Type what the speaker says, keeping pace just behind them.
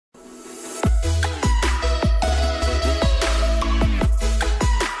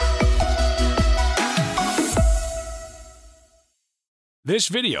This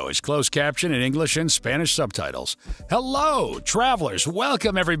video is closed caption in English and Spanish subtitles. Hello, travelers!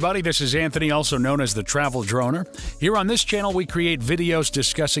 Welcome, everybody. This is Anthony, also known as the Travel Droner. Here on this channel, we create videos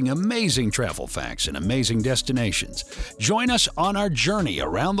discussing amazing travel facts and amazing destinations. Join us on our journey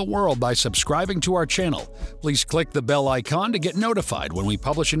around the world by subscribing to our channel. Please click the bell icon to get notified when we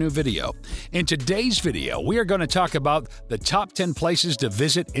publish a new video. In today's video, we are going to talk about the top 10 places to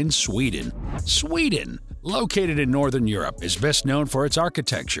visit in Sweden. Sweden, located in Northern Europe, is best known for its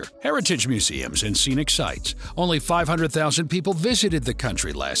architecture, heritage museums, and scenic sites. Only 500,000 people visited the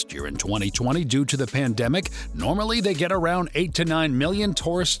country last year in 2020 due to the pandemic. Normally, they get around 8 to 9 million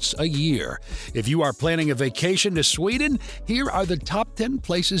tourists a year. If you are planning a vacation to Sweden, here are the top 10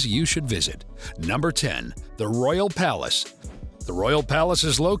 places you should visit. Number 10. The Royal Palace. The Royal Palace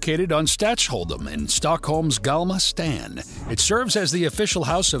is located on Stadsholm in Stockholm's Gamla stan. It serves as the official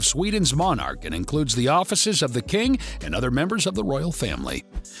house of Sweden's monarch and includes the offices of the king and other members of the royal family.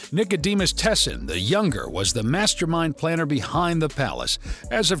 Nicodemus Tessin the Younger was the mastermind planner behind the palace.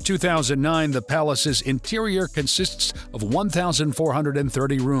 As of 2009, the palace's interior consists of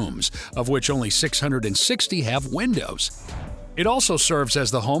 1,430 rooms, of which only 660 have windows. It also serves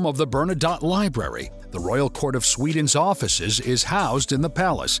as the home of the Bernadotte Library. The Royal Court of Sweden's offices is housed in the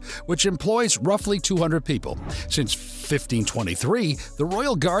palace, which employs roughly 200 people. Since 1523, the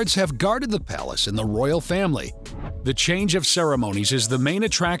royal guards have guarded the palace and the royal family. The change of ceremonies is the main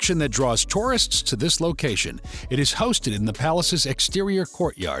attraction that draws tourists to this location. It is hosted in the palace's exterior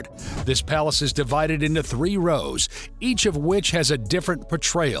courtyard. This palace is divided into 3 rows, each of which has a different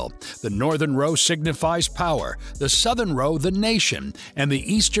portrayal. The northern row signifies power, the southern row the nation, and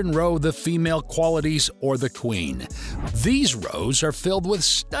the eastern row the female qualities or the queen. These rows are filled with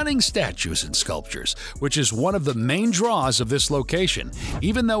stunning statues and sculptures, which is one of the main draws of this location.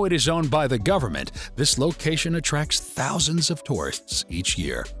 Even though it is owned by the government, this location attracts thousands of tourists each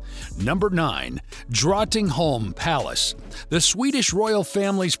year. Number 9. Drottningholm Palace. The Swedish royal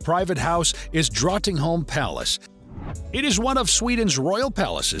family's private house is Drottningholm Palace. It is one of Sweden's royal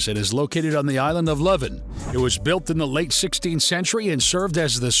palaces and is located on the island of Löven. It was built in the late 16th century and served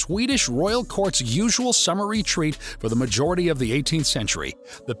as the Swedish royal court's usual summer retreat for the majority of the 18th century.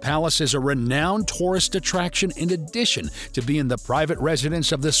 The palace is a renowned tourist attraction in addition to being the private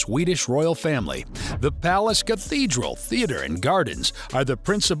residence of the Swedish royal family. The palace cathedral, theater, and gardens are the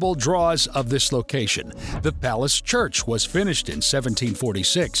principal draws of this location. The palace church was finished in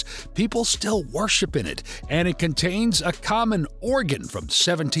 1746. People still worship in it, and it contains a common organ from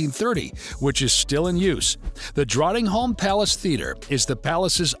 1730, which is still in use. The Drottningholm Palace Theatre is the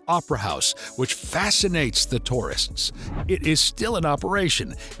palace's opera house, which fascinates the tourists. It is still in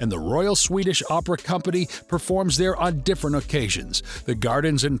operation, and the Royal Swedish Opera Company performs there on different occasions. The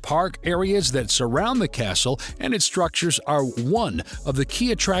gardens and park areas that surround the castle and its structures are one of the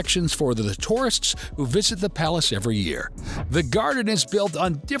key attractions for the tourists who visit the palace every year. The garden is built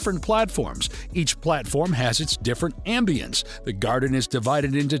on different platforms. Each platform has its different ambience. The garden is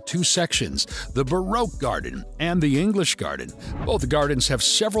divided into 2 sections, the Baroque garden and the English garden. Both gardens have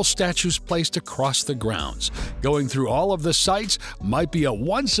several statues placed across the grounds. Going through all of the sites might be a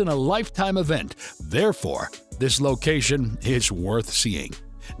once-in-a-lifetime event. Therefore, this location is worth seeing.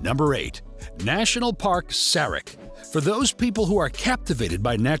 Number 8. National Park Sarek. For those people who are captivated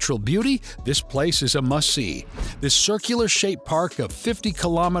by natural beauty, this place is a must-see. This circular-shaped park of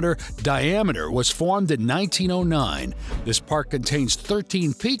 50-kilometer diameter was formed in 1909. This park contains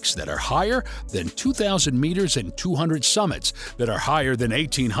 13 peaks that are higher than 2,000 meters and 200 summits that are higher than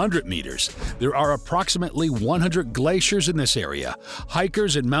 1,800 meters. There are approximately 100 glaciers in this area.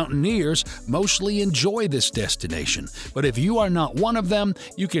 Hikers and mountaineers mostly enjoy this destination, but if you are not one of them,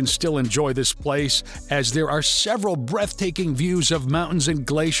 you can still enjoy this place as there are several breathtaking views of mountains and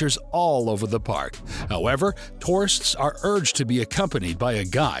glaciers all over the park. However, tourists are urged to be accompanied by a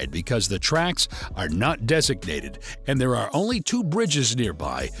guide because the tracks are not designated and there are only 2 bridges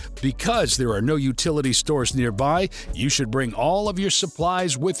nearby. Because there are no utility stores nearby, you should bring all of your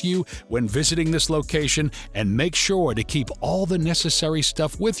supplies with you when visiting this location and make sure to keep all the necessary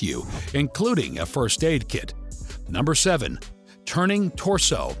stuff with you, including a first aid kit. Number 7. Turning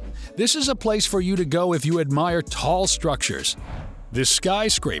Torso. This is a place for you to go if you admire tall structures. This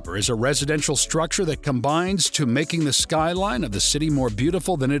skyscraper is a residential structure that combines to making the skyline of the city more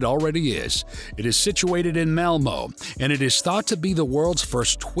beautiful than it already is. It is situated in Malmö, and it is thought to be the world's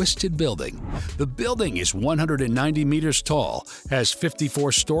first twisted building. The building is 190 meters tall, has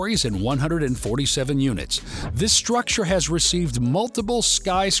 54 stories and 147 units. This structure has received multiple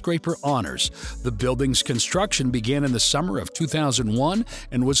skyscraper honors. The building's construction began in the summer of 2001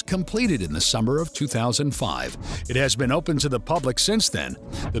 and was completed in the summer of 2005. It has been open to the public since then.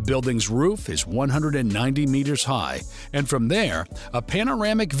 The building's roof is 190 meters high, and from there, a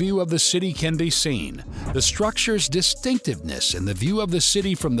panoramic view of the city can be seen. The structure's distinctiveness and the view of the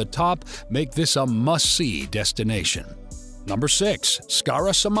city from the top make this a must-see destination. Number 6.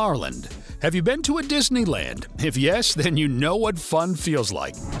 Skara Sommarland. Have you been to a Disneyland? If yes, then you know what fun feels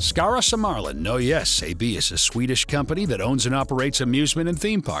like. Skara Sommarland, oh yes, AB is a Swedish company that owns and operates amusement and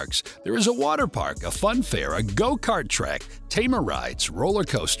theme parks. There is a water park, a fun fair, a go-kart track, tamer rides, roller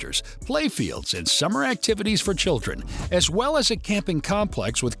coasters, playfields, and summer activities for children, as well as a camping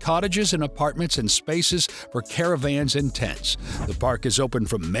complex with cottages and apartments and spaces for caravans and tents. The park is open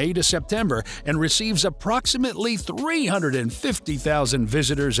from May to September and receives approximately 350,000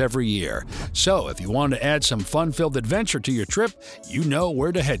 visitors every year. So, if you want to add some fun-filled adventure to your trip, you know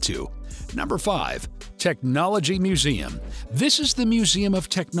where to head to. Number 5. Technology Museum. This is the Museum of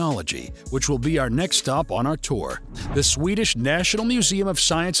Technology, which will be our next stop on our tour. The Swedish National Museum of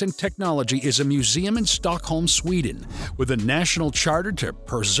Science and Technology is a museum in Stockholm, Sweden, with a national charter to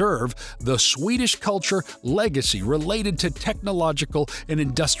preserve the Swedish culture legacy related to technological and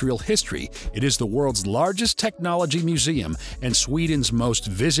industrial history. It is the world's largest technology museum and Sweden's most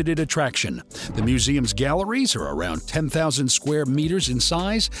visited attraction. The museum's galleries are around 10,000 square meters in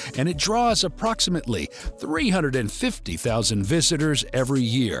size, and it draws approximately 350,000 visitors every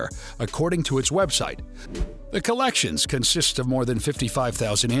year, according to its website. The collections consist of more than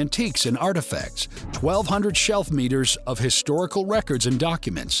 55,000 antiques and artifacts, 1,200 shelf meters of historical records and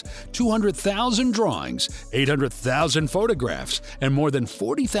documents, 200,000 drawings, 800,000 photographs, and more than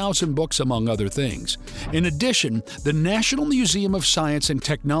 40,000 books, among other things. In addition, the National Museum of Science and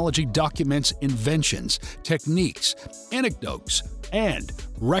Technology documents inventions, techniques, anecdotes, and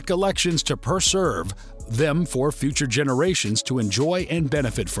recollections to preserve them for future generations to enjoy and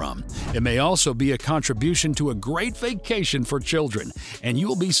benefit from. It may also be a contribution to a great vacation for children, and you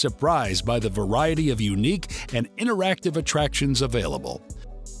will be surprised by the variety of unique and interactive attractions available.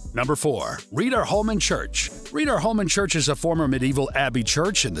 Number 4. Riddarholmen Church. Riddarholmen Church is a former medieval abbey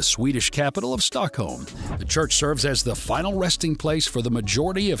church in the Swedish capital of Stockholm. The church serves as the final resting place for the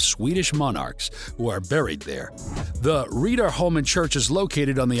majority of Swedish monarchs who are buried there. The Riddarholmen Church is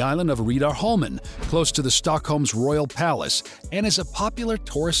located on the island of Riddarholmen, close to the Stockholm's Royal Palace, and is a popular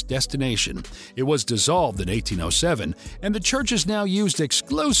tourist destination. It was dissolved in 1807, and the church is now used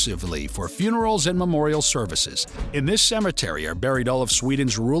exclusively for funerals and memorial services. In this cemetery are buried all of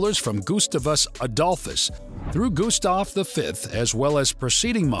Sweden's rulers from Gustavus Adolphus through Gustav V, as well as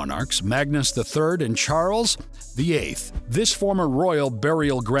preceding monarchs Magnus III and Charles VIII. This former royal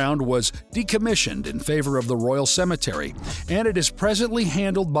burial ground was decommissioned in favor of the Royal Cemetery, and it is presently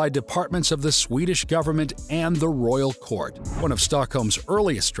handled by departments of the Swedish government and the Royal Court. One of Stockholm's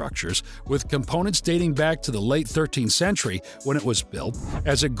earliest structures, with components dating back to the late 13th century when it was built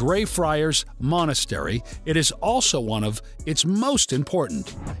as a Grey Friars monastery, it is also one of its most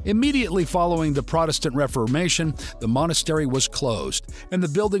important. Immediately following the Protestant Reformation, the monastery was closed, and the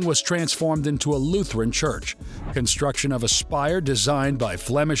building was transformed into a Lutheran church. Construction of a spire designed by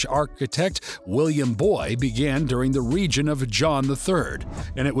Flemish architect William Boy began during the reign of John III,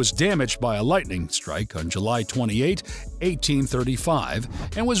 and it was damaged by a lightning strike on July 28, 1835,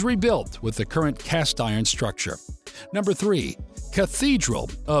 and was rebuilt with the current cast-iron structure. Number 3. Cathedral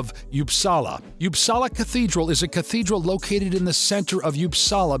of Uppsala. Uppsala Cathedral is a cathedral located in the center of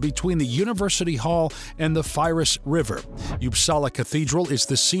Uppsala between the University Hall and the Fyris River. Uppsala Cathedral is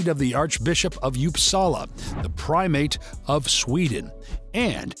the seat of the Archbishop of Uppsala, the primate of Sweden,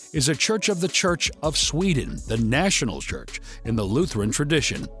 and is a church of the Church of Sweden, the national church in the Lutheran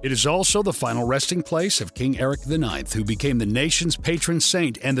tradition. It is also the final resting place of King Eric IX, who became the nation's patron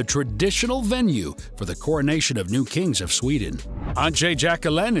saint and the traditional venue for the coronation of new kings of Sweden. Anje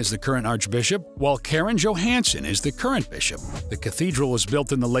Jacqueline is the current archbishop, while Karen Johansson is the current bishop. The cathedral was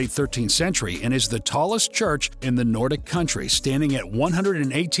built in the late 13th century and is the tallest church in the Nordic countries, standing at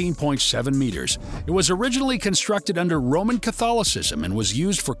 118.7 meters. It was originally constructed under Roman Catholicism and was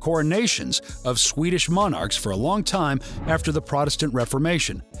used for coronations of Swedish monarchs for a long time after the Protestant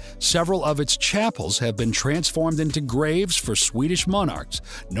Reformation. Several of its chapels have been transformed into graves for Swedish monarchs,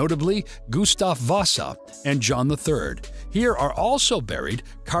 notably Gustav Vasa and John III. Here are also buried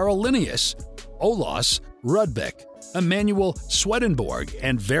Carl Linnaeus, Olaus Rudbeck, Emmanuel Swedenborg,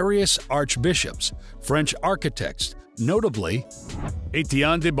 and various archbishops. French architects, notably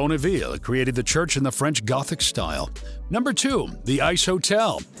Etienne de Bonneville, created the church in the French Gothic style. Number 2. The Ice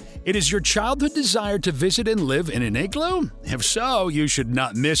Hotel. It is your childhood desire to visit and live in an igloo? If so, you should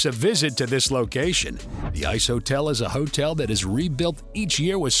not miss a visit to this location. The Ice Hotel is a hotel that is rebuilt each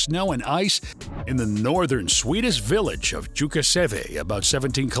year with snow and ice in the northern Swedish village of Jukkasjärvi, about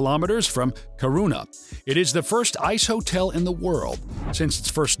 17 kilometers from Kiruna. It is the first ice hotel in the world. Since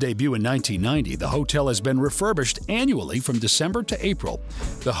its first debut in 1990, the hotel has been refurbished annually from December to April.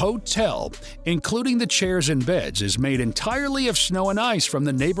 The hotel, including the chairs and beds, is made entirely of snow and ice from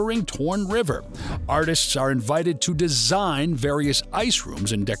the neighboring Torn River. Artists are invited to design various ice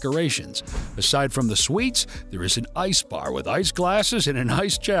rooms and decorations. Aside from the suites, there is an ice bar with ice glasses and an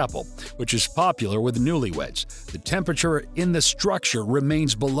ice chapel, which is popular with newlyweds. The temperature in the structure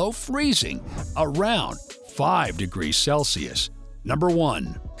remains below freezing, around 5 degrees Celsius. Number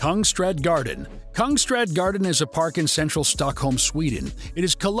 1. Kungsträd Garden. Kungsträd Garden is a park in central Stockholm, Sweden. It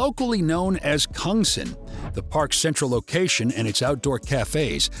is colloquially known as Kungsen. The park's central location and its outdoor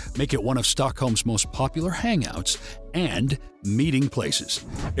cafes make it one of Stockholm's most popular hangouts and meeting places.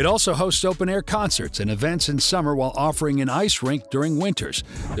 It also hosts open-air concerts and events in summer while offering an ice rink during winters.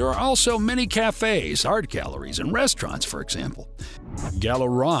 There are also many cafes, art galleries, and restaurants, for example.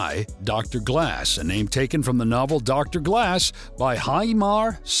 Gallery Dr. Glass, a name taken from the novel Dr. Glass by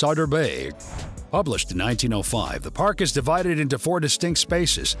Hjalmar Söderberg. Published in 1905, the park is divided into 4 distinct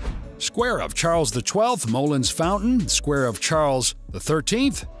spaces: Square of Charles XII, Molin's Fountain, Square of Charles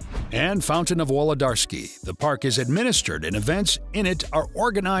XIII, and Fountain of Wolodarski. The park is administered and events in it are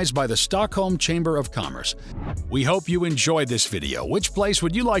organized by the Stockholm Chamber of Commerce. We hope you enjoyed this video. Which place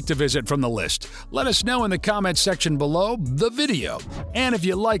would you like to visit from the list? Let us know in the comments section below the video. And if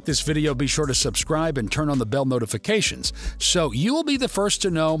you like this video, be sure to subscribe and turn on the bell notifications so you will be the first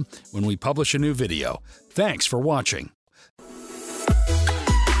to know when we publish a new video. Thanks for watching.